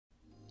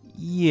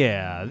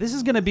Yeah, this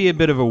is going to be a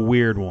bit of a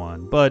weird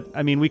one, but,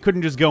 I mean, we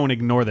couldn't just go and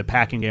ignore the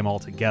packing game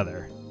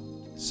altogether.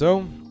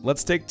 So,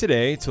 let's take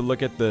today to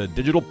look at the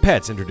digital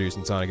pets introduced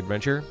in Sonic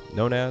Adventure,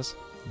 known as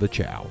the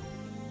Chao.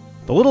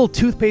 The little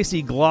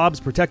toothpastey globs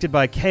protected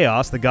by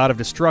Chaos, the god of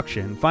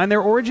destruction, find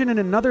their origin in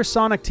another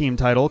Sonic Team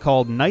title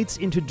called Nights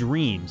into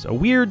Dreams, a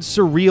weird,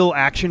 surreal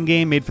action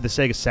game made for the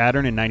Sega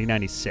Saturn in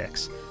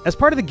 1996. As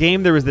part of the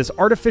game, there was this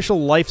artificial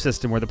life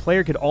system where the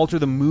player could alter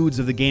the moods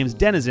of the game's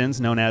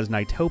denizens, known as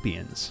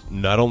Nightopians.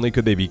 Not only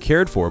could they be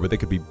cared for, but they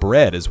could be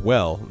bred as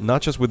well,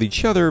 not just with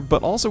each other,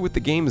 but also with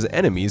the game's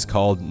enemies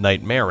called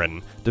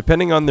Nightmaren.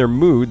 Depending on their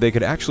mood, they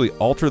could actually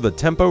alter the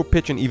tempo,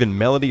 pitch, and even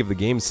melody of the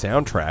game's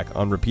soundtrack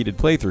on repeated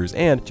playthroughs,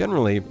 and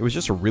generally, it was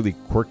just a really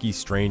quirky,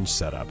 strange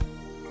setup.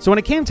 So when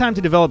it came time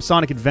to develop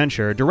Sonic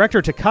Adventure,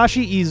 director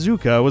Takashi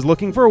Iizuka was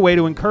looking for a way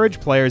to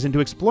encourage players into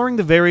exploring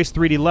the various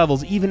 3D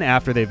levels even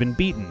after they've been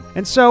beaten.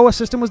 And so a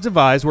system was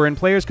devised wherein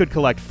players could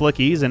collect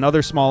flickies and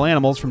other small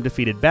animals from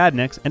defeated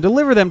badniks and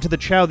deliver them to the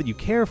Chao that you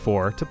care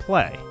for to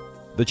play.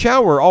 The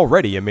Chao were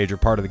already a major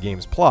part of the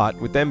game's plot,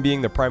 with them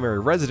being the primary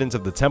residents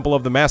of the Temple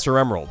of the Master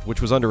Emerald,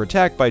 which was under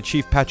attack by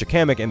Chief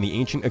Pachacamac and the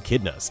ancient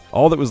Echidnas.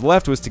 All that was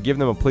left was to give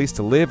them a place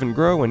to live and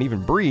grow and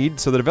even breed,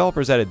 so the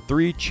developers added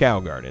 3 Chao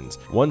Gardens,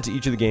 one to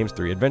each of the game's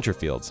 3 adventure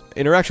fields.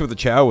 Interaction with the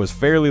Chao was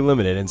fairly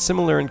limited and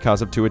similar in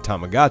concept to a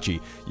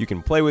Tamagotchi. You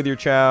can play with your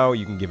Chao,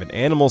 you can give it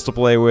animals to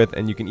play with,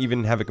 and you can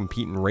even have it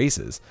compete in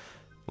races.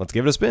 Let's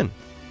give it a spin.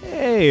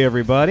 Hey,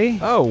 everybody.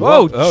 Oh,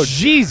 whoa, oh,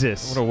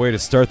 Jesus. What a way to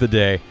start the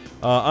day.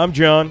 I'm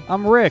John.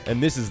 I'm Rick.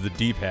 And this is the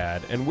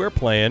D-Pad, and we're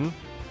playing...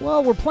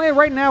 Well, we're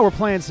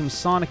playing some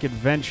Sonic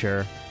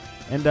Adventure,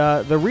 and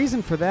the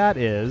reason for that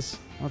is,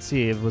 let's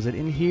see, was it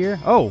in here?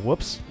 Oh,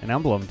 whoops, an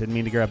emblem. Didn't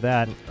mean to grab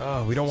that.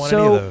 Oh, we don't want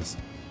any of those.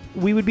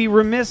 We would be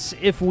remiss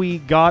if we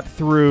got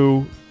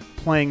through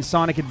playing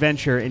Sonic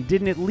Adventure and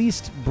didn't at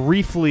least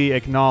briefly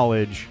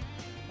acknowledge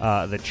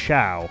the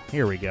Chao.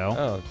 Here we go.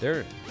 Oh,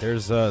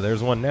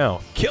 there's one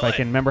now. If I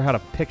can remember how to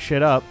pick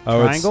shit up.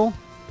 Oh, Triangle?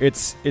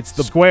 It's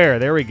the square.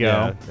 There we go.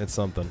 Yeah, it's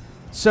something.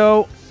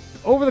 So,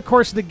 over the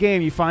course of the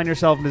game, you find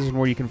yourself in a position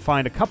where you can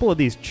find a couple of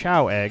these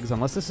Chao eggs,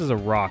 unless this is a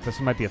rock. This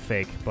one might be a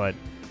fake, but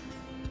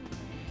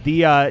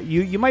the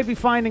you might be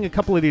finding a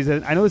couple of these.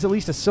 I know there's at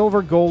least a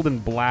silver, gold,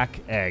 and black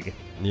egg.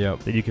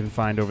 Yep. That you can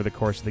find over the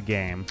course of the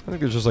game. I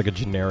think there's just like a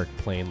generic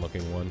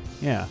plain-looking one.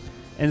 Yeah,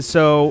 and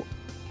so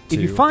if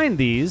you find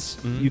these,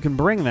 you can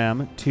bring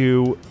them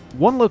to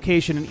one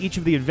location in each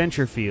of the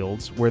adventure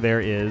fields where there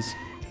is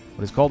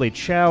what is called a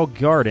Chao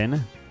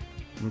Garden.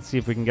 Let's see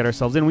if we can get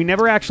ourselves in. We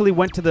never actually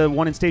went to the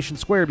one in Station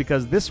Square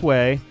because this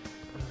way,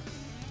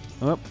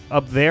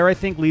 up there, I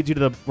think, leads you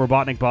to the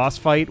Robotnik boss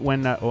fight.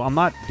 When oh, I'm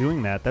not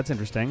doing that. That's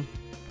interesting.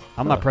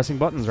 I'm not pressing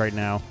buttons right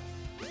now.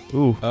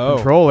 Ooh,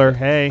 controller.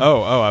 Hey.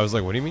 Oh, I was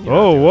like, what do you mean?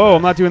 Whoa,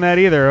 I'm not doing that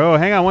either. Oh,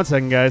 hang on one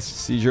second, guys.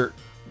 Seizure.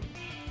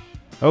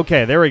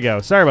 Okay, there we go.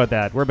 Sorry about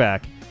that. We're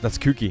back. That's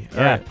kooky. Yeah.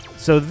 All right.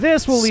 So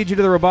this will lead you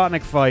to the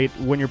Robotnik fight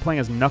when you're playing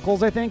as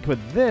Knuckles, I think. But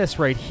this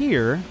right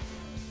here,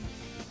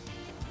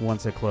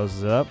 once it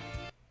closes up,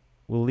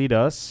 will lead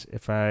us,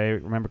 if I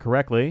remember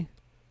correctly.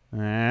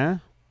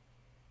 That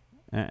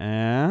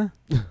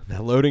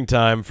loading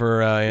time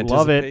for anticipation.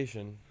 Love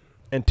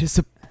it.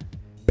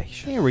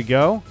 Anticipation. Here we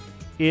go.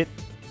 It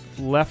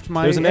left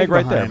my There's an egg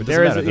right there. But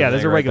there's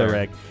a regular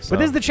egg. So. But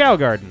this is the Chao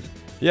Garden.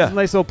 Yeah. It's a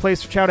nice little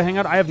place for Chao to hang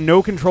out. I have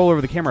no control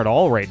over the camera at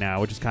all right now,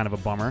 which is kind of a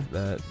bummer.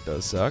 That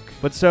does suck.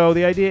 But so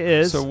the idea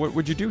is... So what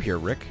would you do here,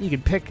 Rick? You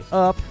can pick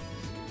up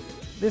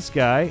this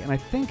guy, and I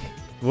think...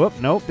 Whoop,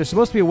 nope. There's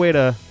supposed to be a way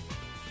to,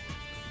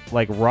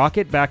 like, rock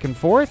it back and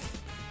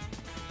forth.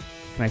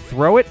 Can I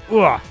throw it?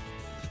 Ugh.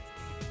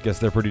 Guess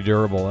they're pretty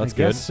durable. That's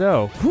good. I guess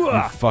so.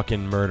 You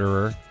fucking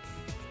murderer.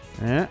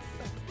 Yeah.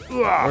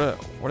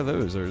 What are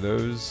those? Are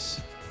those...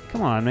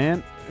 Come on,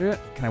 man.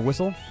 Can I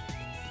whistle?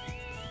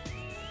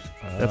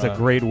 That's a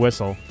great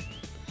whistle.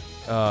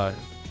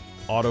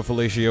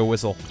 Autofellatio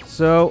whistle.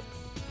 So,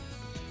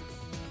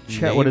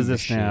 what is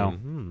this machine. now?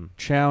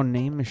 Chao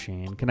name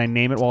machine. Can I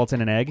name it while it's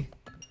in an egg?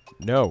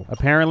 No.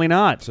 Apparently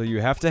not. So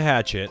you have to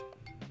hatch it.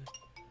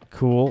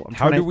 Cool.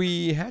 How do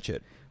we hatch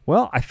it?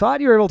 Well, I thought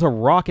you were able to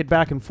rock it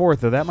back and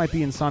forth, though that might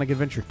be in Sonic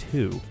Adventure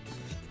 2.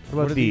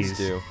 What about these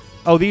do?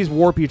 Oh, these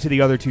warp you to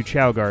the other 2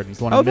 Chao Gardens.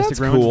 The one in Mystic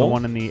Ruins and the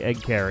one in the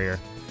egg carrier.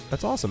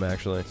 That's awesome,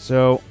 actually.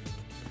 So...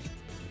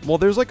 Well,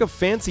 there's like a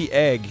fancy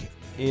egg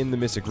in the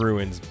Mystic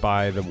Ruins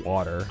by the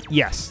water.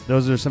 Yes,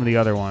 those are some of the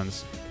other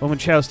ones. Woman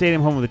Chao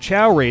Stadium, home of the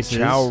Chao races.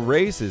 Chao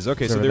races.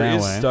 Okay, so there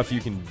is stuff you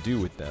can do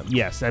with them.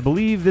 Yes, I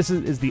believe this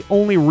is the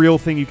only real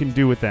thing you can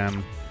do with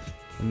them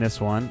in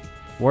this one.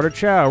 Water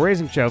Chao,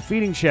 raising Chao,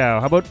 feeding Chao.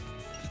 How about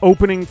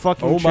opening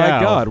fucking Chao? Oh my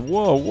god.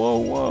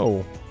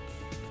 Whoa.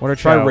 Water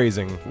Chao. Try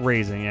raising.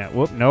 Raising, yeah.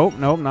 Whoop, nope,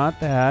 not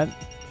that.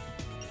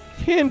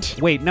 Hint.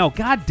 Wait, no,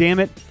 god damn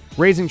it.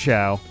 Raising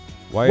Chao.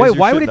 Why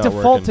would it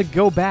default to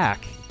go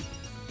back?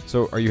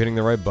 So, are you hitting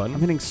the right button?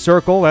 I'm hitting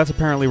circle. That's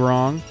apparently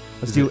wrong.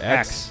 Let's do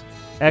X.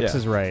 X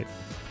is right.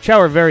 Chao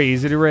are very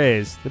easy to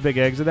raise. The big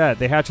eggs are that.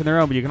 They hatch on their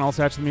own, but you can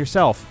also hatch them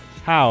yourself.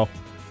 How?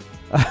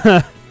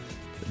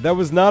 That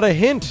was not a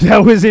hint.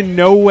 That was in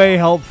no way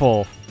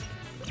helpful.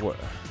 What?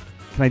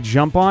 Can I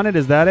jump on it?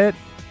 Is that it?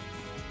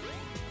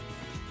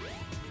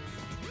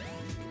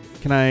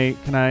 Can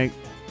I?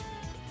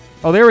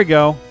 Oh, there we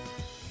go.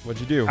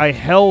 What'd you do? I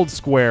held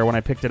square when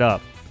I picked it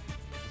up.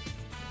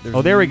 There's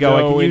oh, there we go.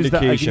 no I can use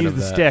indication of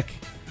the that. stick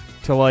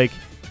to like.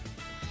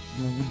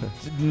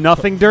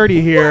 Nothing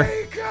dirty here.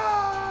 Wake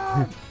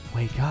up!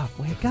 Wake up!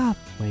 Wake up!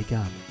 Wake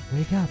up!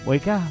 Wake up!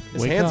 Wake up!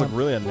 His wake hands up. look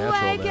really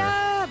unnatural Wake there.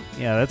 up!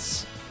 Yeah,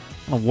 that's.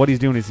 I don't know what he's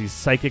doing. Is he's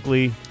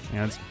psychically?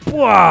 Yeah, it's.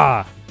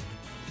 Blah!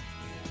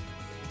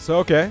 So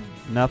okay.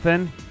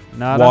 Nothing.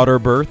 Nada. Water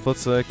birth.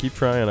 Let's keep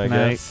trying. I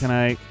guess. Can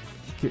I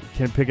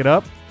pick it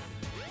up?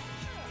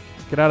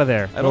 Get out of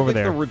there. I don't Over think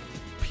there. the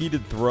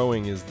repeated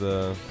throwing is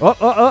the.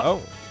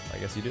 Oh! I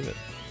guess you did it.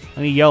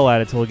 Let me yell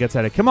at it till it gets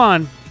at it. Come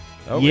on.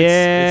 Oh,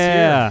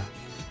 yeah.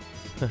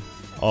 It's here.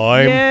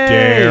 I'm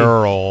Yay.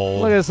 Daryl.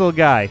 Look at this little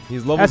guy.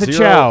 He's level That's a 0.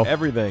 Chao.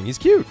 Everything. He's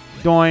cute.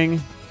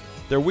 Doing.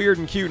 They're weird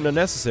and cute and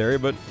unnecessary,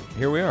 but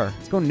here we are.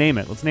 Let's go name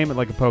it. Let's name it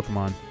like a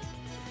Pokemon.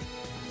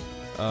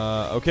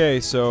 Okay,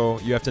 so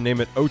you have to name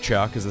it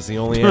Ocho because it's the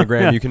only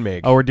anagram you can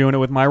make. Oh, we're doing it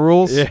with my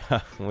rules?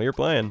 Yeah. Well, you're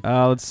playing.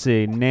 Let's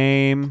see.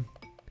 Name.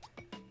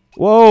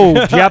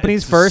 Whoa.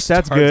 Japanese first.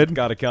 That's good.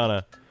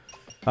 Katakana.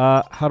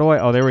 How do I?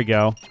 Oh, there we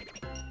go.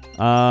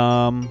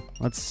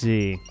 Let's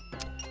see.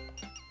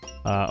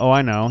 Oh,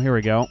 I know. Here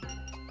we go.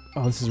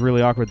 Oh, this is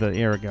really awkward.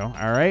 Here we go.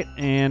 All right,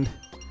 and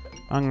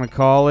I'm gonna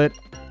call it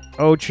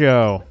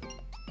Ocho.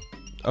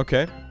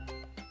 Okay.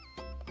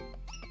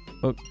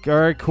 Oh, all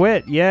right,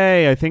 quit.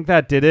 Yay! I think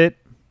that did it.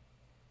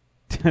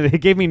 They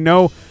gave me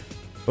no.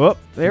 Oh,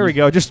 there we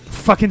go. Just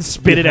fucking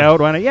spit it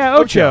out. Why not? Yeah,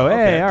 Ocho.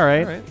 Hey, okay. all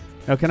right.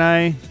 Now can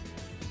I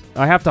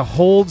have to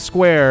hold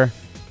square,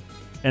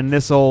 and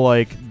this'll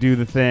like do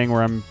the thing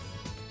where I'm.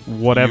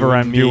 Whatever You and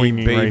I'm me, doing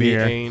baby, right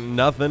here. ain't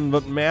nothing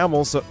but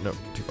mammals. So no,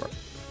 too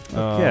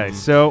far. Okay,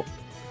 so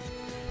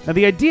now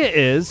the idea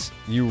is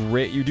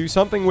you do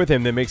something with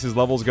him that makes his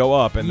levels go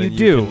up, and you then you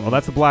do. can- Well,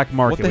 that's the black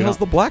market. What the hell's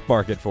the black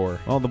market for?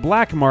 Well, the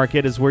black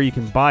market is where you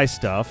can buy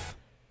stuff.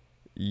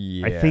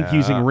 Yeah, I think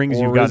using rings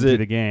or you've gotten is through it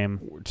the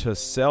game. to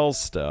sell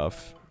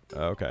stuff.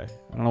 Okay,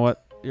 I don't know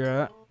what.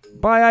 Yeah.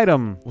 Buy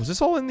item. was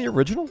this all in the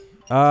original?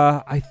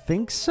 I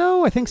think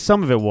so. I think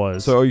some of it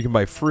was. So you can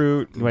buy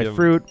fruit. you buy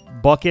fruit,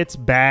 buckets,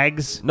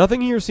 bags.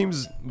 Nothing here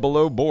seems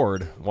below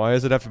board. Why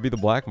does it have to be the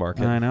black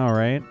market? I know,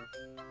 right?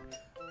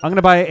 I'm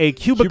gonna buy a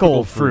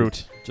cubicle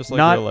fruit. Just like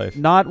not, real life.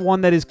 Not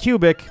one that is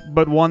cubic,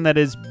 but one that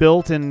is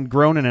built and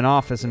grown in an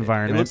office It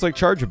environment. looks like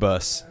Charge a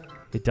Bus.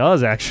 It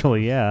does,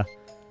 actually, yeah.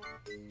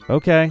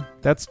 Okay,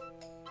 that's...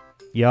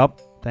 Yup,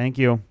 thank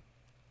you.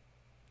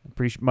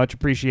 Much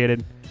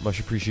appreciated.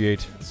 Much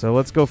appreciate. So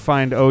let's go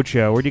find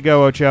Ocho. Where'd you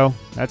go, Ocho?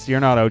 You're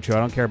not Ocho. I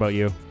don't care about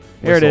you.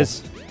 There it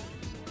is.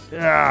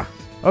 Ah,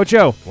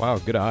 Ocho. Wow,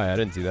 good eye. I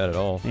didn't see that at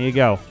all. There you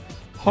go.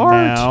 Heart.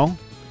 Now,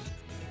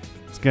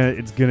 it's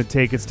gonna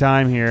take its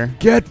time here.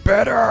 Get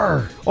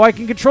better. Oh, I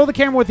can control the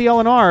camera with the L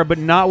and R, but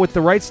not with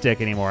the right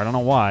stick anymore. I don't know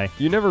why.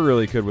 You never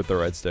really could with the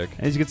right stick.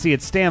 As you can see,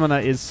 its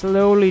stamina is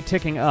slowly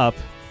ticking up.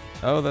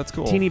 Oh, that's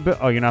cool. Teeny bit.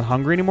 Oh, you're not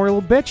hungry anymore,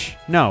 little bitch?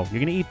 No, you're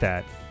gonna eat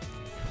that.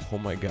 Oh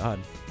my god.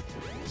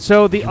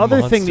 So the You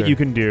other thing that monster. you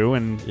can do,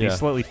 and the Yeah.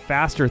 slightly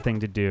faster thing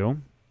to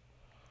do,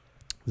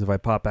 is if I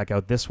pop back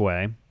out this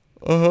way.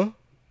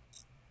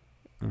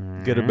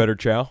 Get a better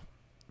chow.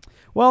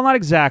 Well, not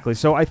exactly.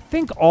 So I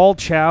think all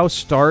Chao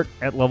start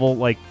at level,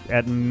 like,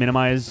 at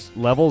minimized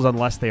levels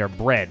unless they are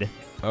bred.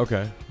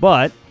 Okay.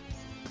 But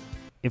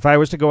if I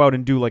was to go out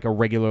and do, like, a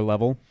regular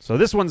level, so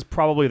this one's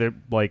probably,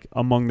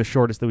 among the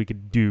shortest that we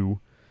could do.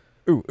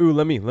 Ooh,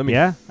 let me.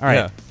 Yeah? All right.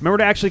 Yeah. Remember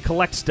to actually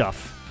collect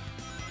stuff.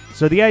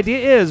 So the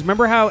idea is,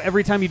 remember how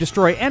every time you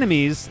destroy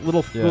enemies,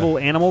 little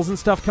animals and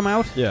stuff come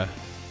out? Yeah.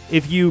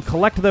 If you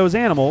collect those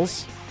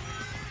animals,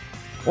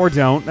 or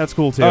don't, that's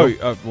cool too.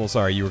 Oh, well,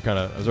 sorry. You were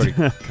I was already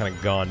kind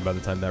of gone by the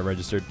time that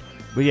registered.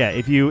 But yeah,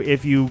 if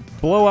you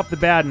blow up the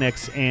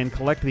badniks and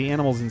collect the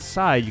animals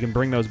inside, you can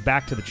bring those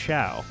back to the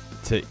Chao.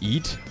 To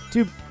eat?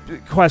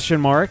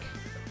 Question mark.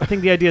 I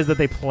think the idea is that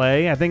they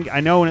play. I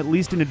know, at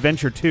least in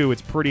Adventure 2,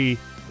 it's pretty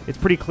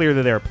clear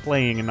that they're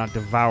playing and not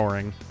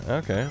devouring.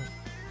 Okay.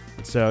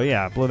 So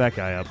yeah, blow that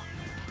guy up.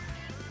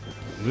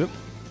 Yep.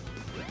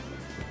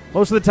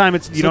 Most of the time,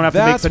 you don't have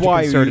to make such a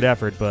concerted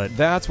effort, but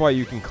That's why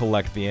you can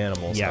collect the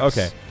animals. Yes.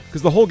 Okay.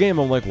 Because the whole game,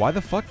 I'm like, why the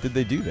fuck did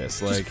they do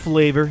this? just Like,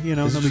 flavor, you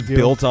know. is No it big just deal.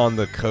 built on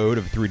the code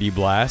of 3D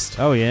Blast?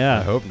 Oh I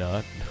yeah. hope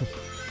not.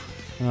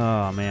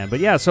 Oh man, but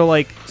yeah.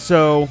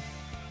 So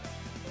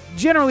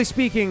generally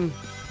speaking,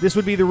 this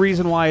would be the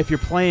reason why if you're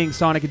playing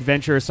Sonic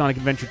Adventure or Sonic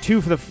Adventure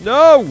 2 for the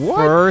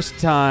first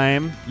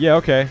time, Yeah,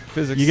 okay.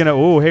 Physics. you're gonna.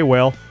 Oh, hey,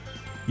 Will.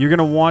 You're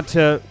gonna want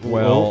to.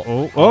 Well,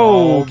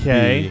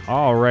 okay.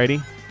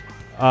 Alrighty.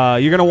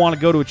 You're gonna want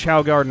to go to a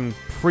Chao Garden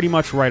pretty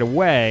much right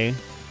away,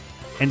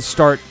 and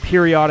start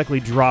periodically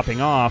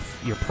dropping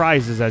off your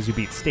prizes as you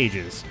beat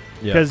stages.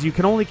 Yeah. Because you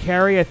can only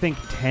carry, I think,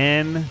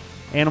 10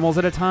 animals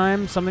at a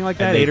time, something like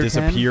that. And they 8 or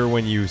 10. disappear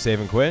when you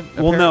save and quit?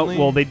 Well, no. apparently?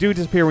 Well, they do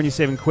disappear when you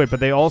save and quit, but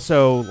they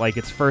also, like,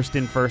 it's first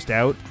in, first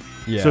out.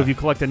 Yeah. So if you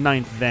collect a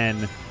 9th, then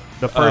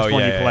the first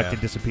one you collected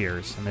yeah.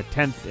 disappears. And the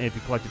 10th, if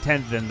you collect a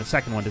 10th, then the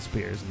second one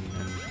disappears.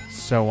 And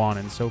so on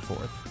and so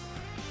forth.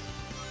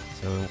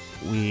 So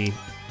we've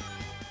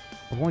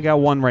only got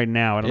one right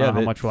now. I don't know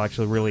how much we'll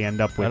actually really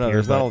end up with here.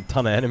 There's not a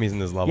ton of enemies in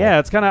this level. Yeah,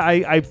 it's kind of...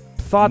 I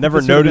thought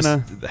never noticed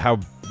how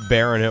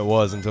barren it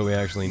was until we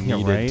actually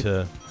needed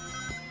to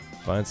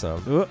find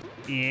some.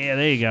 Yeah,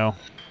 there you go.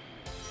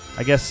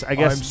 I guess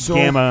I'm so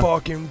Gamma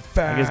fucking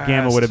fast. I guess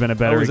Gamma would have been a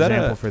better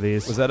example for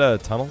these. Was that a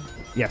tunnel?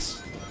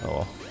 Yes. Oh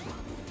well.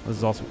 This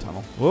is also a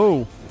tunnel.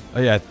 Whoa.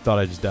 Oh yeah, I thought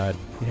I just died.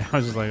 Yeah, I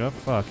was just like, oh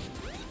fuck.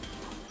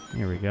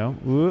 Here we go.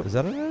 Whoop. Is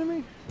that an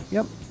enemy?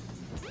 Yep.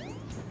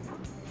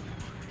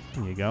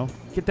 There you go.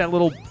 Get that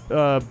little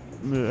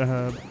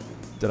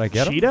did I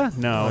get cheetah?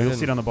 him? No, you'll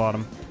see it on the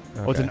bottom.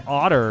 Okay. Oh, it's an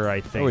otter,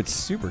 I think. Oh, it's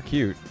super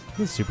cute.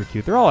 He's super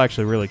cute. They're all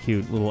actually really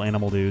cute little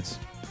animal dudes.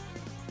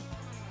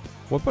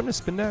 What button is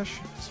spin dash?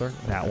 Sorry.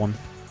 That one.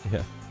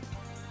 Yeah.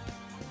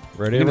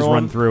 Ready, you can everyone? just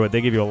run through it.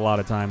 They give you a lot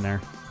of time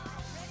there.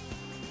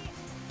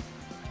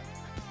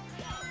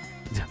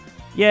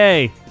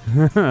 Yay!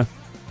 It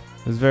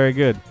was very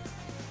good.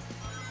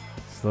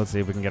 So let's see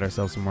if we can get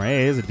ourselves some more.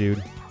 Hey, here's a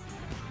dude.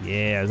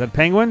 Yeah, is that a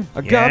penguin?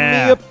 I got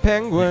me a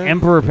penguin.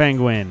 Emperor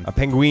penguin. A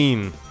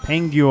penguin.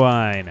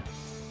 Penguin.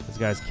 These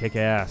guys kick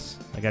ass.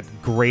 I got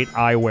great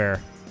eyewear.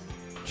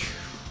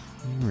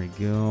 There we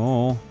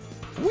go.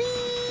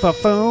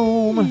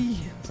 Fa-foam.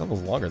 It's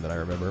almost longer than I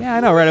remember. Yeah, I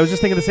know, right? I was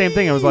just thinking the same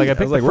thing. I was like, I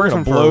picked the first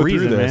one for a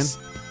reason, man.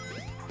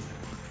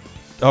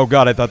 Oh,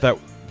 God, I thought that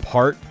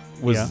part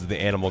was the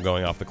animal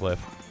going off the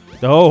cliff.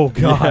 Oh,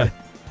 God. Yeah.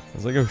 I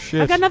was like, oh,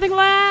 shit. I got nothing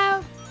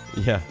left.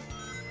 Yeah.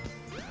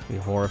 Be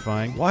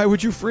horrifying. Why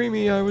would you free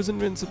me? I was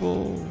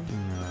invincible.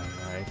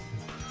 Alright.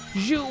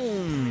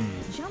 Zoom.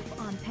 Jump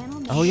on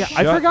panel. Oh, yeah.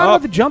 I forgot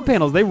about the jump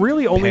panels. They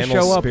really only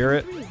show up.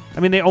 Spirit. I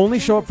mean, they only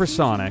show up for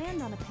Sonic.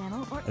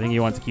 I think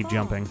you want to keep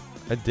jumping.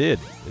 I did.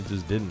 It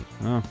just didn't.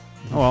 Oh.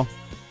 Oh, well.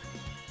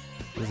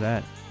 What is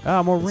that?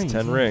 Ah, more rings.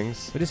 10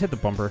 rings. We just hit the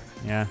bumper.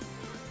 Yeah.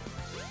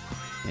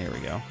 There we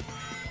go.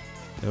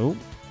 Oh.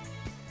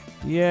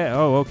 Yeah.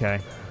 Oh,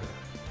 okay.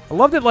 I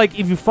love that, like,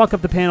 if you fuck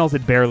up the panels,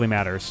 it barely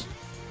matters.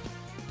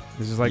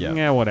 It's just like,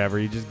 yeah, whatever.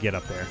 You just get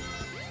up there.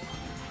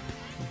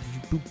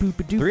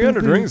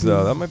 300 rings,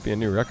 though. That might be a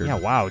new record. Yeah,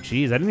 wow.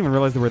 Jeez. I didn't even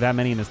realize there were that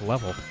many in this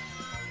level.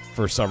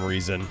 For some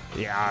reason.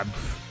 Yeah.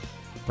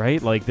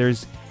 Right? Like,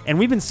 there's... And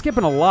we've been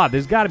skipping a lot.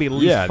 There's got to be at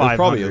least 500. Yeah,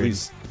 probably at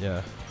least...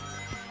 Yeah.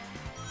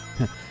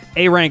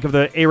 A rank of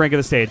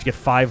the stage. Get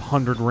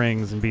 500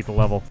 rings and beat the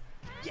level.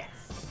 Yes.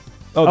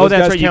 Oh,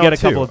 that's right. You get a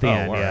couple at the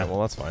end. All yeah. right,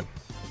 well, that's fine.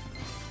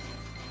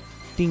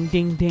 Ding,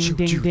 ding, ding,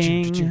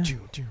 ding, ding.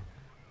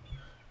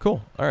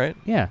 Cool. All right.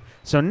 Yeah.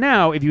 So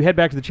now, if you head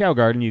back to the Chao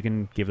Garden, you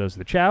can give those to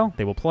the Chao.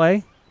 They will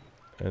play.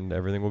 And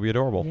everything will be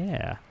adorable.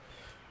 Yeah.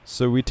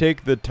 So we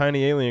take the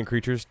tiny alien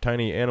creatures,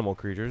 tiny animal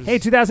creatures. Hey,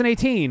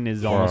 2018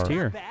 is almost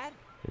here.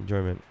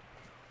 Enjoyment.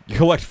 You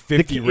collect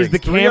 50 rings. Is the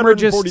camera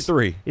just...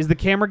 343. Is the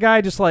camera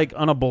guy just like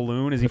on a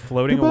balloon? Is he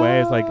floating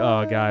away? It's like,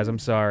 oh, guys, I'm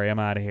sorry. I'm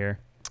out of here.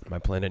 My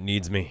planet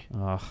needs me.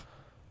 Ugh.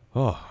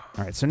 Oh. All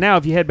right, so now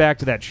if you head back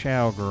to that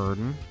Chao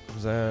Garden...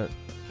 Is that...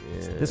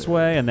 It's this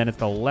way, and then it's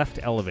the left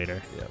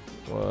elevator. Yep.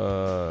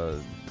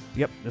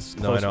 Yep, this is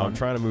No, I know. one. I'm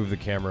trying to move the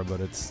camera, but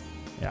it's...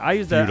 Yeah, I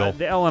use the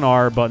L and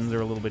R buttons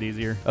are a little bit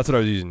easier. That's what I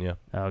was using, yeah.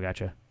 Oh,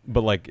 gotcha.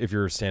 But, like, if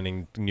you're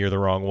standing near the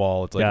wrong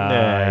wall, it's like,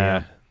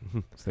 yeah.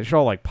 So they should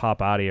all, like,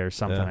 pop out of you or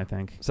something, Yeah. I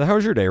think. So how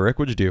was your day, Rick?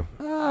 What'd you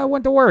do? I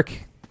went to work.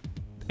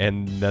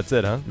 And that's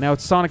it, huh? Now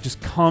it's Sonic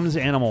just comes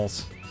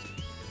animals.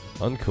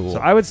 Uncool. So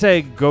I would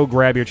say go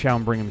grab your Chao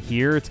and bring them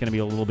here. It's going to be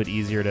a little bit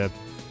easier to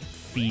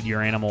feed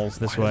your animals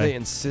this Why way. do they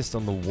insist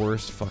on the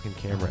worst fucking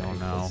camera I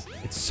don't angles? know.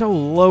 It's so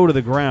low to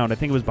the ground. I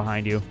think it was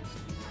behind you.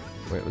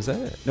 Wait, was that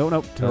it? No,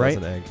 to the No, right.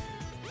 that's an egg.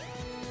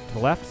 To the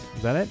left.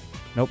 Is that it?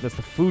 Nope, that's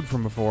the food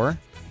from before.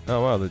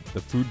 Oh, wow. The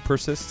food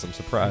persists? I'm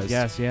surprised.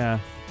 Yes, yeah.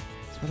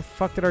 So where the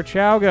fuck did our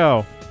Chao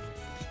go?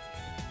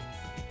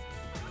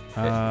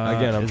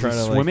 Again, I'm is trying he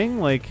to, like... swimming?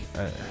 Like,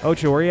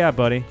 Ocho, where you at,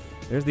 buddy?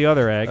 There's the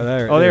other egg.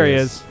 Oh, there he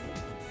is.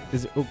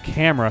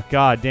 Camera.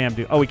 God damn,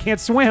 dude. Oh, he can't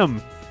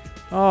swim.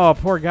 Oh,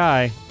 poor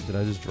guy. Did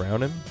I just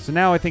drown him? So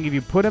now I think if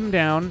you put him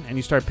down and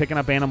you start picking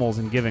up animals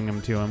and giving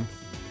them to him.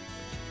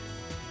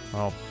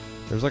 Oh.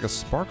 There's like a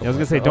sparkle. I was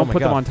going to say, don't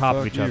put them on top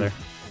of each other.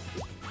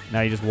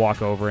 Now you just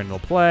walk over and it'll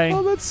play.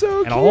 Oh, that's so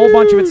cute. And a whole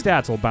bunch of its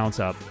stats will bounce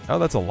up. Oh,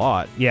 that's a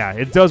lot. Yeah,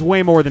 it does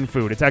way more than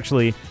food. It's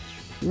actually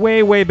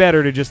way, way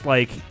better to just,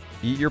 like...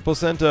 Eat your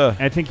placenta.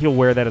 I think he'll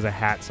wear that as a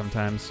hat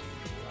sometimes.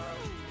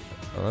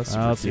 Oh, that's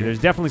super let's see. cute. There's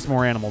definitely some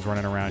more animals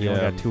running around. You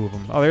only got 2 of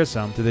them. Oh, there's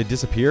some. Do they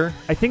disappear?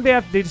 I think they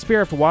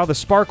disappear after a while. The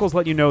sparkles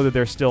let you know that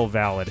they're still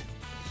valid.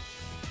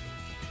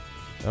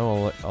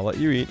 Oh, I'll let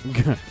you eat.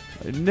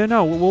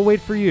 No, we'll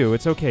wait for you.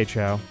 It's okay,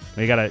 Chao.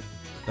 You gotta...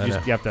 You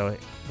have to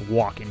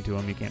walk into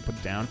them. You can't put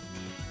it down.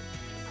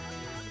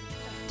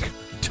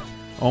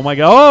 Oh, my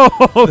God.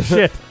 Oh,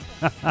 shit.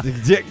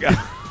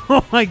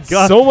 Oh, my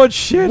God. So much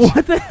shit.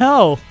 What the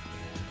hell?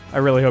 I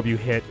really hope you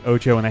hit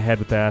Ocho in the head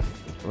with that.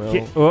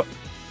 Well,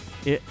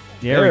 There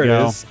we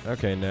go. Is.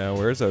 Okay, now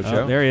where's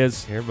Ocho? Oh, there he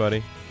is. Here,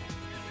 buddy.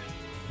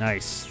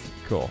 Nice.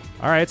 Cool.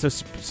 All right, so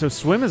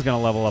Swim is going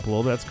to level up a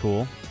little bit. That's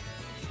cool.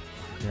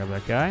 Grab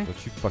that guy.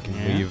 Don't you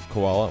fucking leave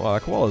Koala. Wow,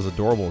 that Koala is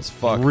adorable as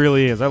fuck. It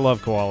really is. I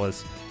love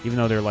koalas, even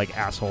though they're like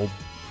asshole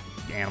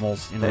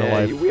animals in real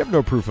life. We have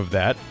no proof of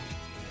that.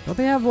 Don't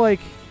they have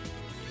like,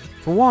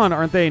 for one,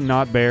 aren't they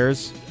not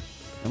bears?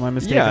 Am I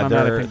mistaken on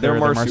that? I think they're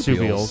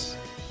marsupials.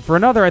 For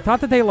another, I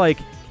thought that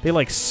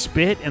they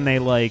spit and they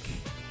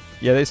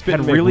they spit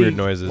and make really weird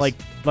noises.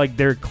 Like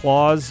their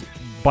claws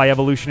by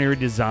evolutionary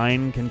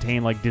design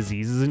contain like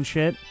diseases and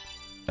shit.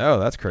 Oh,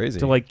 that's crazy.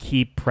 To like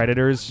keep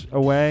predators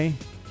away.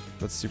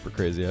 That's super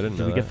crazy. I didn't know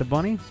Did we that. get the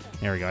bunny?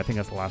 There we go. I think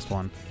that's the last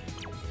one.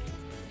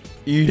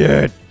 Eat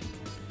it.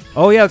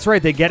 Oh yeah, that's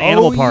right. They get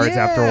animal parts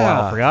after a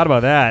while. Forgot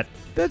about that.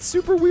 That's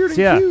super weird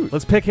and cute.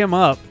 Let's pick him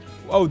up.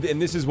 Oh,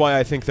 and this is why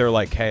I think they're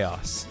like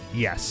chaos.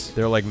 Yes.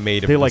 They're like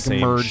made of they the like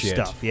same merge shit.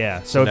 stuff.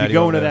 Yeah. So if you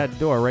go into that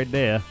door right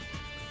there,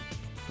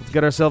 let's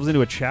get ourselves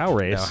into a Chao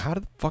race. Now, how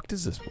the fuck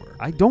does this work?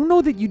 I don't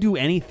know that you do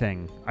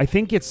anything. I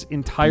think it's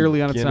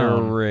entirely on its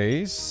own.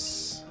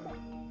 Race.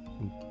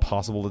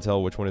 Impossible to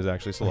tell which one is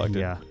actually selected.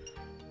 Yeah.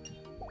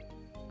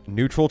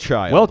 Neutral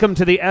child. Welcome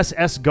to the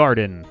SS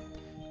Garden.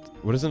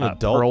 What does an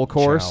adult Pearl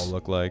course Chao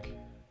look like?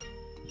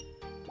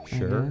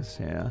 Sure. Guess,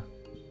 yeah.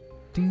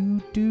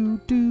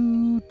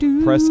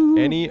 Press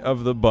any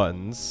of the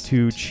buttons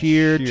to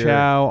cheer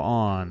Chao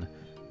on.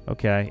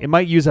 Okay. It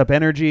might use up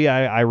energy.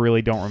 I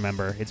really don't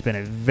remember. It's been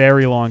a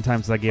very long time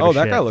since I gave a shit. Oh,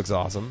 that guy looks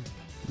awesome.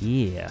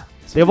 Yeah.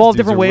 They evolve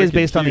different ways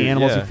based on the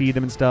animals you feed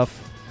them and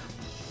stuff.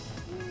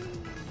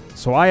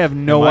 So I have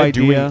no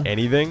idea. Am I doing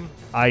anything?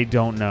 I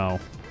don't know.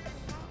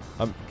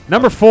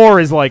 Number 4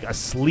 is like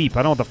asleep.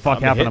 I don't know what the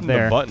fuck happened up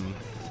there. The button.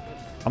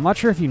 I'm not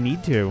sure if you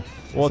need to.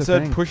 Well, it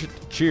said push it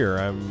to cheer.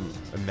 I'm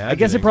imagining. I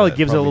guess it probably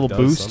gives it a little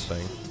boost.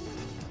 Something.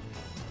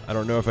 I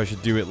don't know if I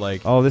should do it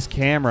like. Oh, this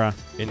camera.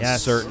 In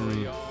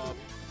certain.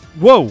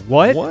 Whoa!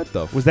 What? What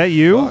the? Was that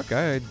you? Fuck,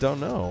 I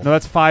don't know. No,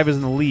 that's 5 is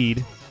in the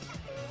lead.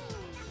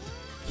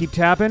 Keep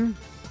tapping.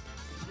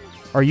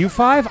 Are you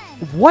 5?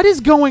 What is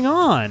going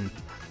on?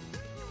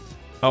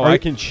 Oh, I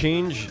can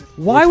change.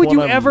 Why would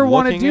you ever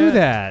want to do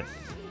that?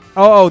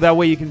 Oh, that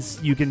way you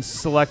can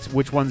select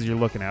which ones you're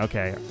looking at.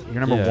 Okay,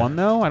 you're number 1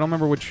 though. I don't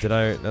remember which. Did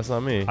I? That's not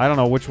me. I don't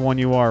know which one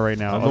you are right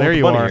now. Oh, there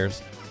you are.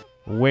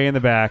 Way in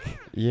the back.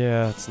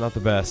 Yeah, it's not the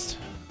best.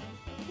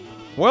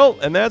 Well,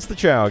 and that's the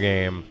Chao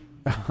game.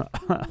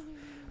 I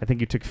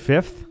think you took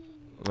 5th.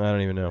 I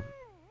don't even know.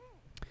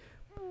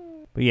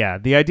 But yeah,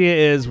 the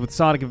idea is with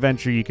Sonic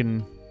Adventure you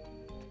can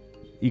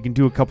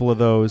do a couple of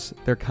those.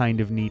 They're kind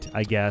of neat,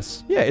 I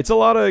guess. Yeah, it's a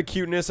lot of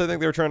cuteness. I think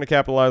they were trying to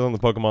capitalize on the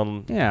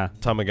Pokemon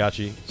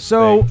Tamagotchi.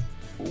 So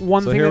thing.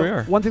 One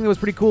thing that was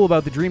pretty cool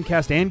about the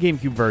Dreamcast and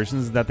GameCube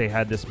versions is that they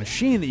had this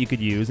machine that you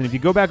could use, and if you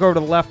go back over to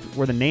the left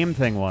where the name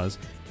thing was,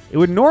 it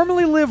would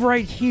normally live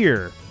right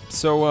here.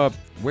 So,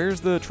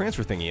 where's the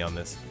transfer thingy on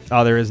this?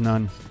 Oh, there is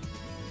none.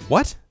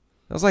 What?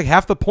 That was like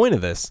half the point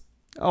of this.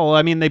 Oh,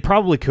 I mean, they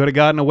probably could have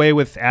gotten away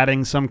with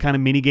adding some kind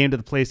of minigame to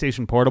the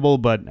PlayStation Portable,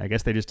 but I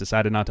guess they just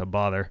decided not to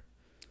bother.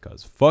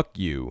 Because fuck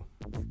you.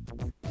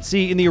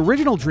 See, in the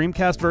original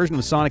Dreamcast version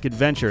of Sonic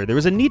Adventure, there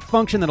was a neat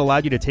function that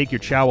allowed you to take your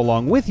Chao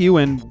along with you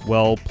and,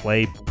 well,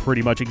 play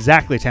pretty much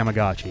exactly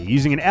Tamagotchi,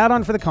 using an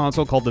add-on for the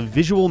console called the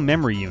Visual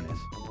Memory Unit.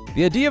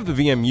 The idea of the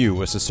VMU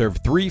was to serve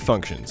 3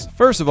 functions.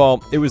 First of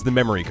all, it was the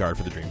memory card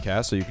for the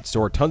Dreamcast, so you could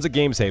store tons of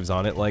game saves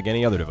on it like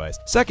any other device.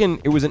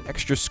 Second, it was an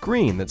extra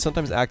screen that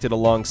sometimes acted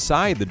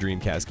alongside the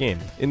Dreamcast game.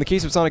 In the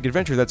case of Sonic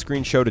Adventure, that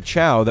screen showed a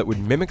Chao that would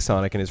mimic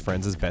Sonic and his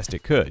friends as best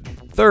it could.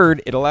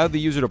 Third, it allowed the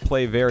user to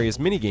play various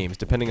minigames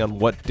depending on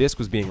what disc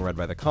was being read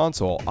by the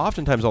console,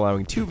 oftentimes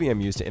allowing 2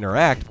 VMUs to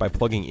interact by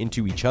plugging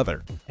into each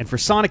other. And for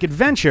Sonic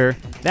Adventure,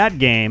 that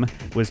game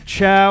was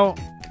Chao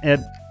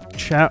Adventure.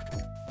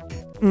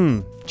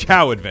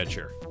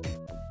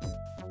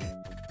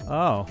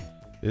 Oh.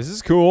 This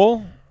is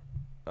cool.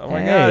 Oh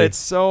my god, it's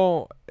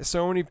so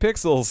many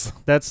pixels.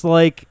 That's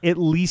like at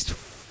least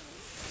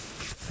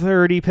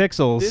 30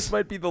 pixels. This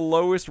might be the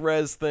lowest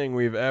res thing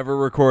we've ever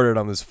recorded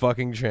on this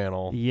fucking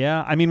channel.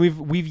 Yeah, I mean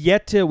we've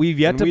yet to play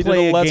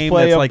a game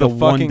that's like a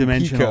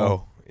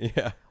one-dimensional.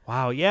 Yeah.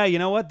 Wow, yeah, you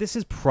know what? This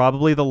is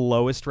probably the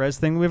lowest res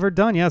thing we've ever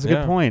done. Yeah, that's a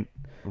good point.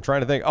 I'm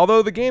trying to think.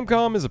 Although the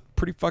Gamecom is a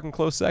pretty fucking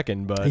close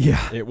second, but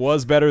it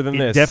was better than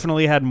this. It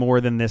definitely had more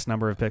than this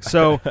number of pixels.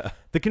 So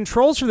the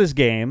controls for this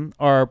game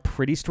are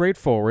pretty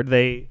straightforward.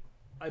 I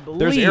believe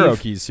there's arrow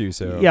keys too.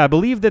 So yeah, I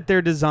believe that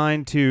they're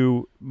designed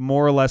to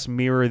more or less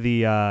mirror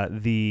the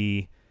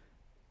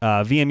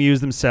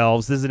VMUs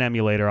themselves. This is an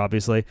emulator,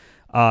 obviously.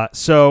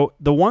 So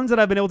the ones that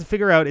I've been able to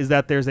figure out is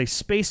that there's a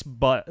space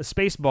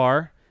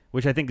bar,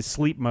 which I think is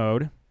sleep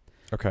mode.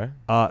 Okay.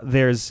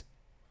 There's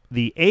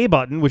the A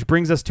button, which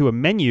brings us to a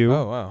menu,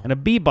 and a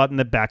B button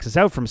that backs us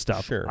out from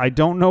stuff. Sure. I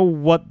don't know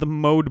what the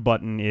mode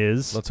button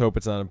is. Let's hope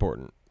it's not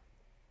important.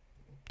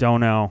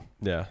 Don't know.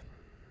 Yeah.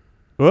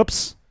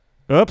 Oops.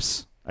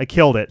 I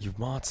killed it. You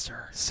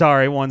monster.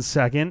 Sorry, 1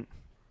 second.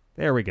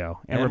 There we go.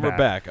 And we're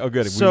back. Oh,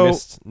 good. So, we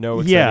missed no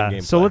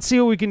exciting gameplay. So let's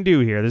see what we can do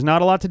here. There's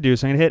not a lot to do,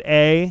 so I'm going to hit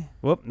A.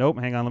 Whoop, nope,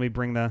 hang on. Let me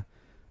bring the...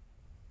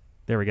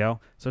 There we go.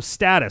 So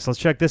status. Let's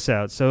check this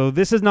out. So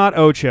this is not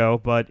Ocho,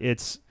 but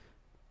it's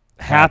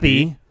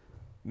happy.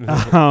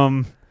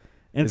 And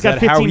it's got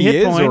 15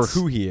 hit points.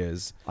 Or who he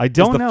is? I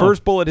don't know. Is the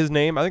first bullet his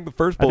name? I think the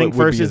first bullet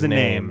first be is his the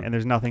name, and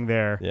there's nothing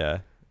there. Yeah.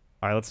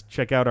 All right, let's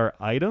check out our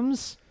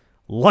items.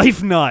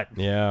 Life nut.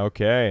 Yeah,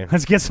 okay.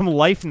 Let's get some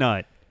life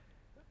nut.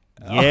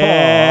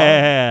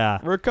 Yeah.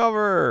 Oh,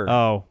 recover.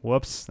 Oh,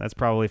 whoops. That's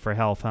probably for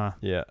health, huh?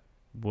 Yeah.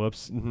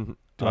 Whoops. Do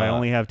I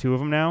only have 2 of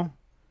them now?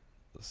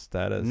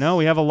 Status. No,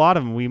 we have a lot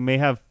of them. We may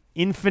have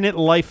infinite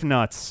life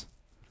nuts.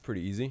 Pretty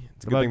easy.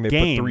 It's a good thing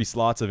they put 3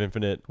 slots of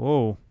infinite.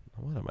 Whoa.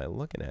 What am I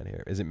looking at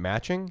here? Is it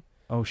matching?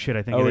 Oh, shit.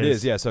 I think it is. Oh, it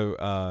is. Yeah.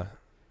 So,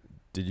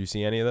 did you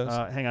see any of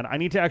those? Hang on. I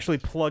need to actually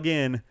plug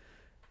in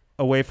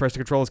a way for us to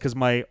control this because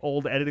my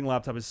old editing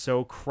laptop is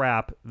so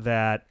crap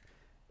that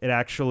it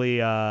actually...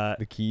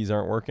 the keys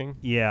aren't working?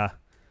 Yeah.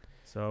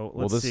 So,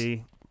 let's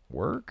see.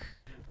 Work?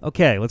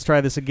 Okay, let's try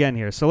this again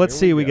here. So, let's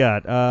see what we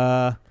got.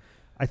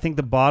 I think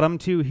the bottom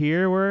 2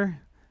 here were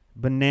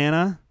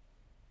banana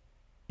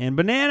and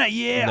banana.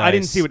 Yeah, nice. I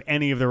didn't see what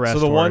any of the rest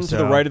were. So the one to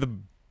the right of the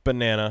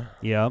banana.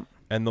 Yep.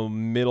 And the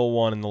middle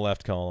one in the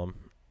left column.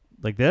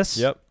 Like this?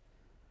 Yep.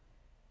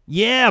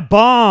 Yeah,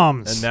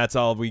 bombs. And that's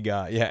all we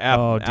got. Yeah,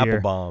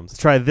 apple bombs.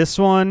 Let's try this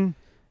one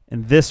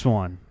and this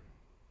one.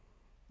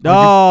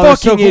 Oh,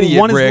 that's so cool. Idiot,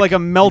 one Rick. is like a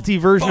melty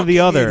version of the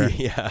other.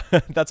 Idiot.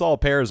 Yeah, that's all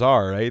pears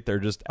are, right? They're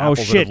just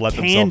apples that have let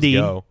candy.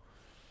 themselves go.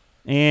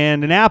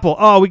 And an apple.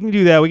 Oh, we can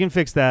do that. We can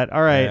fix that.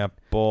 All right.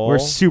 Apple. We're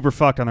super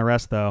fucked on the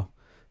rest, though.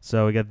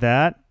 So we got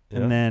that, Yeah.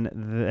 and then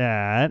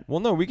that. Well,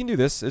 no, we can do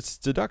this. It's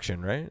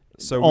deduction, right?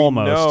 So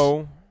almost. We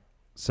know.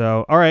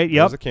 So, all right,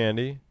 yep. There's a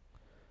candy.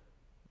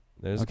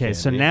 There's okay, a candy.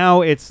 so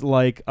now it's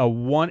like a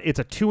 1. It's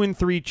a 2 in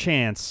 3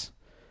 chance.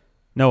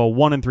 No, a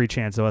 1 in 3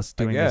 chance of us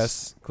doing I guess.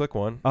 this. Click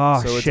one.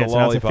 Oh, so shit. It's a so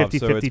now it's a lollipop, 50-50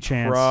 so it's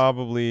chance.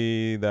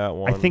 Probably that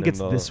one. I think it's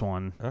this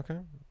one. Okay.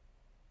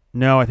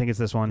 No, I think it's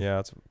this one. Yeah,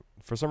 it's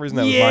for some reason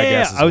that was my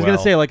guess as I was well.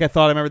 gonna say, like, I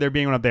thought I remember there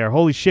being one up there.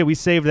 Holy shit, we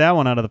saved that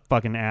one out of the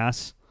fucking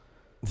ass.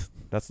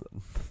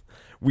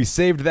 We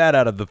saved that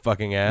out of the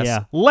fucking ass.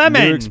 Yeah,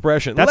 lemon. New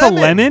expression. That's lemon.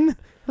 a lemon.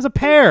 That's a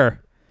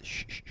pear.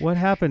 What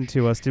happened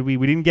to us? Did we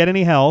didn't get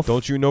any health?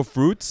 Don't you know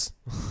fruits?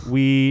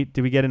 Did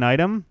we get an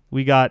item?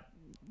 We got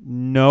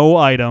no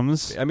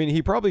items. I mean,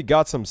 he probably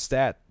got some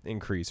stat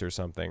increase or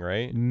something,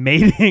 right?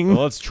 Mating.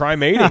 Well, let's try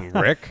mating,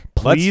 Rick.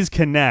 Please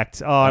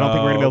connect. Oh, I don't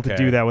think we're gonna be able to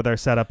okay. do that with our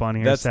setup on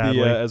here. That's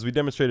sadly. as we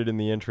demonstrated in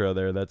the intro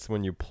there. That's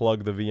when you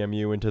plug the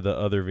VMU into the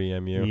other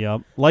VMU.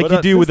 Yep, like but,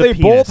 you do with the they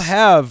penis. both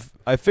have.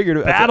 I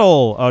figured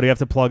battle. Oh, do you have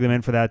to plug them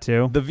in for that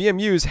too? The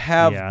VMUs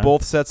have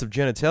both sets of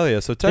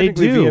genitalia, so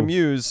technically they do.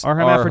 VMUs are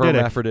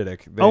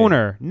hermaphroditic.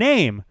 Owner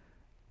name.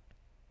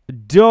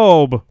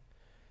 Dobe.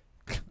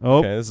 Oh,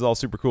 okay, this is all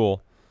super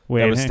cool.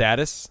 Wait, that was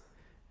status.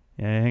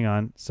 Yeah, hang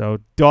on. So,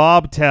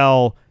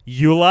 Dobtel,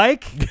 you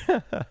like?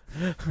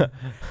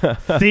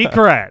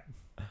 Secret.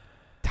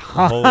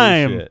 Time.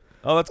 Holy shit.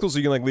 Oh, that's cool. So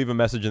you can like leave a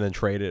message and then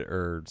trade it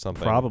or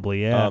something.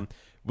 Probably, yeah.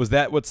 Was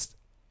that what's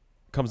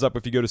comes up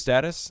if you go to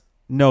status?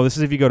 No, this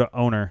is if you go to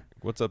owner.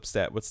 What's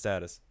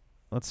status?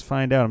 Let's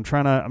find out. I'm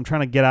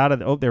trying to get out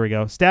of. Oh, there we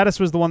go. Status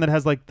was the one that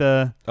has like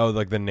the. Oh,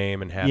 like the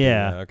name and happy.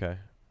 Yeah. Okay.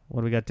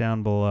 What do we got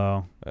down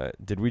below?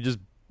 Did we just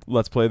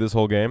let's play this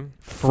whole game?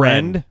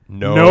 Friend?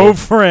 No. No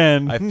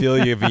friend. I feel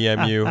you,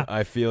 VMU.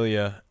 I feel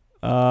you.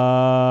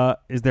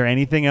 Is there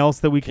anything else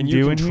that we can do in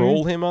here? Can you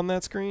control him on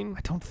that screen?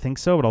 I don't think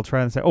so, but I'll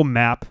try and say. Oh,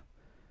 map.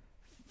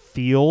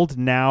 Field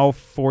now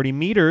 40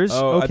 meters.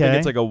 Oh, okay. I think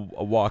it's like a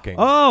walking.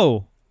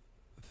 Oh.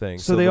 Thing.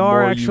 So they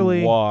are actually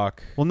you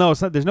walk. Well, no,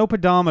 it's not. There's no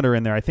pedometer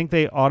in there. I think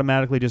they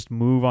automatically just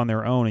move on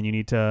their own, and you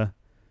need to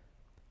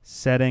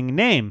setting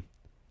name.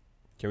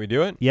 Can we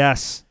do it?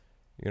 Yes.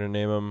 You're gonna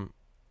name them.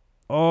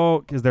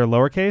 Oh, is there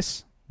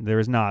lowercase? There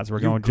is not. So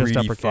we're going just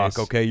uppercase. Fuck.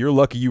 Okay, you're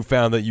lucky you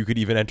found that you could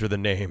even enter the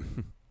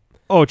name.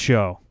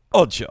 Ocho.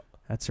 Ocho.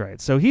 That's right.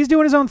 So he's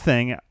doing his own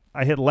thing.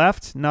 I hit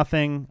left,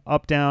 nothing.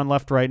 Up, down,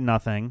 left, right,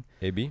 nothing.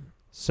 AB.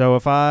 So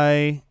if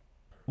I...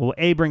 Well,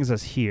 A brings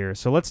us here.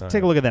 So let's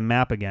take a look at that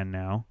map again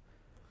now.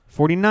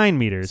 49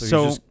 meters.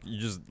 So you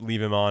just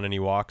leave him on and he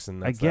walks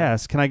and that's I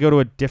guess. Can I go to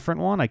a different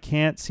one? I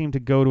can't seem to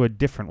go to a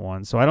different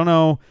one. So I don't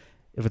know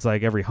if it's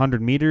like every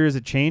 100 meters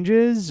it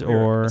changes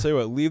or... I'll tell you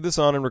what. Leave this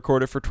on and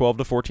record it for 12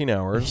 to 14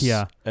 hours.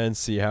 Yeah. And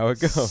see how it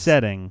goes.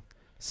 Setting.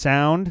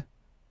 Sound.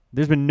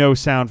 There's been no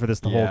sound for this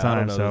the whole time. I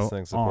don't know so this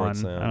thing supports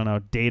on. sound. I don't know.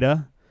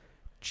 Data.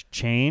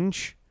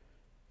 Change.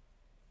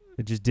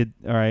 It just did...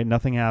 All right.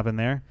 Nothing happened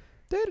there.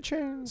 Data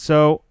change.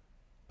 So...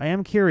 I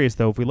am curious,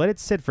 though, if we let it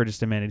sit for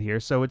just a minute here.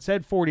 So it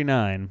said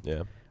 49.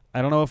 Yeah.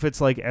 I don't know if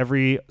it's like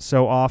every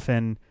so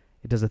often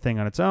it does a thing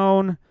on its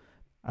own.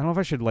 I don't know if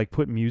I should like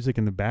put music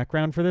in the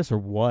background for this or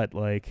what.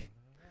 Like,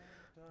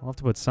 I'll have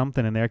to put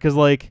something in there because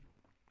like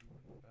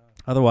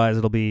otherwise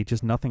it'll be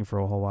just nothing for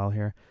a whole while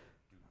here.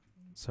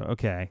 So,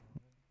 okay.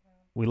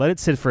 We let it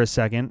sit for a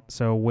second.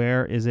 So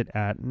where is it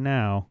at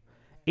now?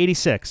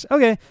 86.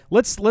 Okay,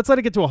 let's let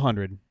it get to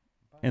 100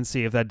 and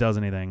see if that does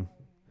anything.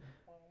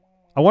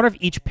 I wonder if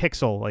each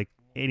pixel, like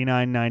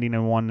 89, 90,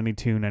 91,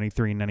 92,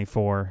 93,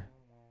 94.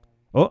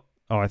 Oh,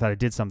 I thought it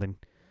did something.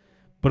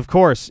 But of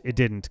course it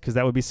didn't, because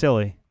that would be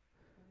silly.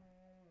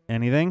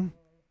 Anything?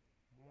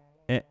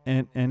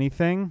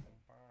 Anything?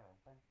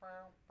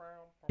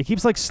 It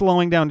keeps like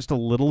slowing down just a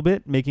little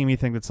bit, making me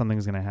think that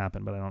something's going to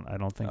happen, but I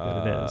don't think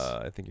that it is.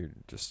 I think you're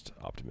just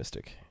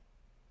optimistic.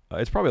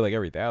 It's probably like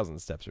every 1,000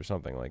 steps or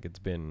something. Like it's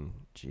been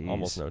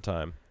almost no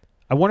time.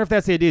 I wonder if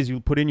that's the idea. Is you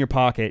put it in your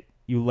pocket,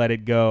 you let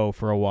it go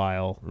for a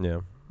while, yeah,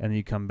 and then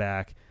you come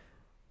back.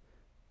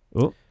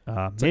 Oh,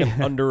 it's like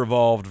an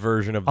under-evolved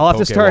version of the I'll have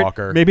to start.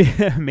 Walker.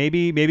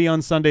 Maybe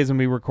on Sundays when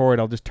we record,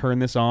 I'll just turn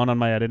this on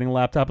my editing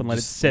laptop and let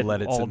it sit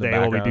all day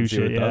while we do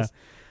shit. Yeah.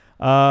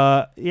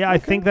 Okay. I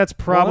think that's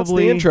probably that's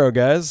the intro,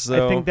 guys.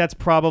 So. I think that's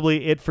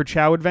probably it for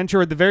Chao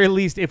Adventure. At the very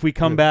least, if we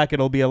come back,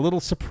 it'll be a little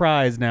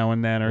surprise now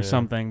and then or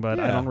something. But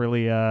I don't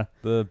really.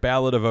 The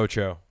Ballad of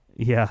Ocho.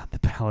 Yeah, the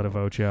Ballad of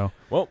Ocho.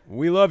 Well,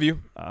 we love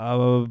you.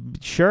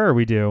 Sure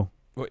we do.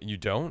 What, you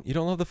don't? You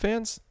don't love the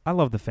fans? I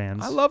love the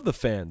fans. I love the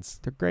fans.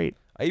 They're great.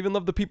 I even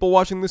love the people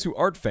watching this who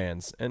aren't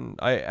fans. And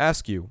I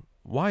ask you,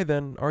 why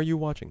then are you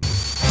watching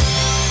this?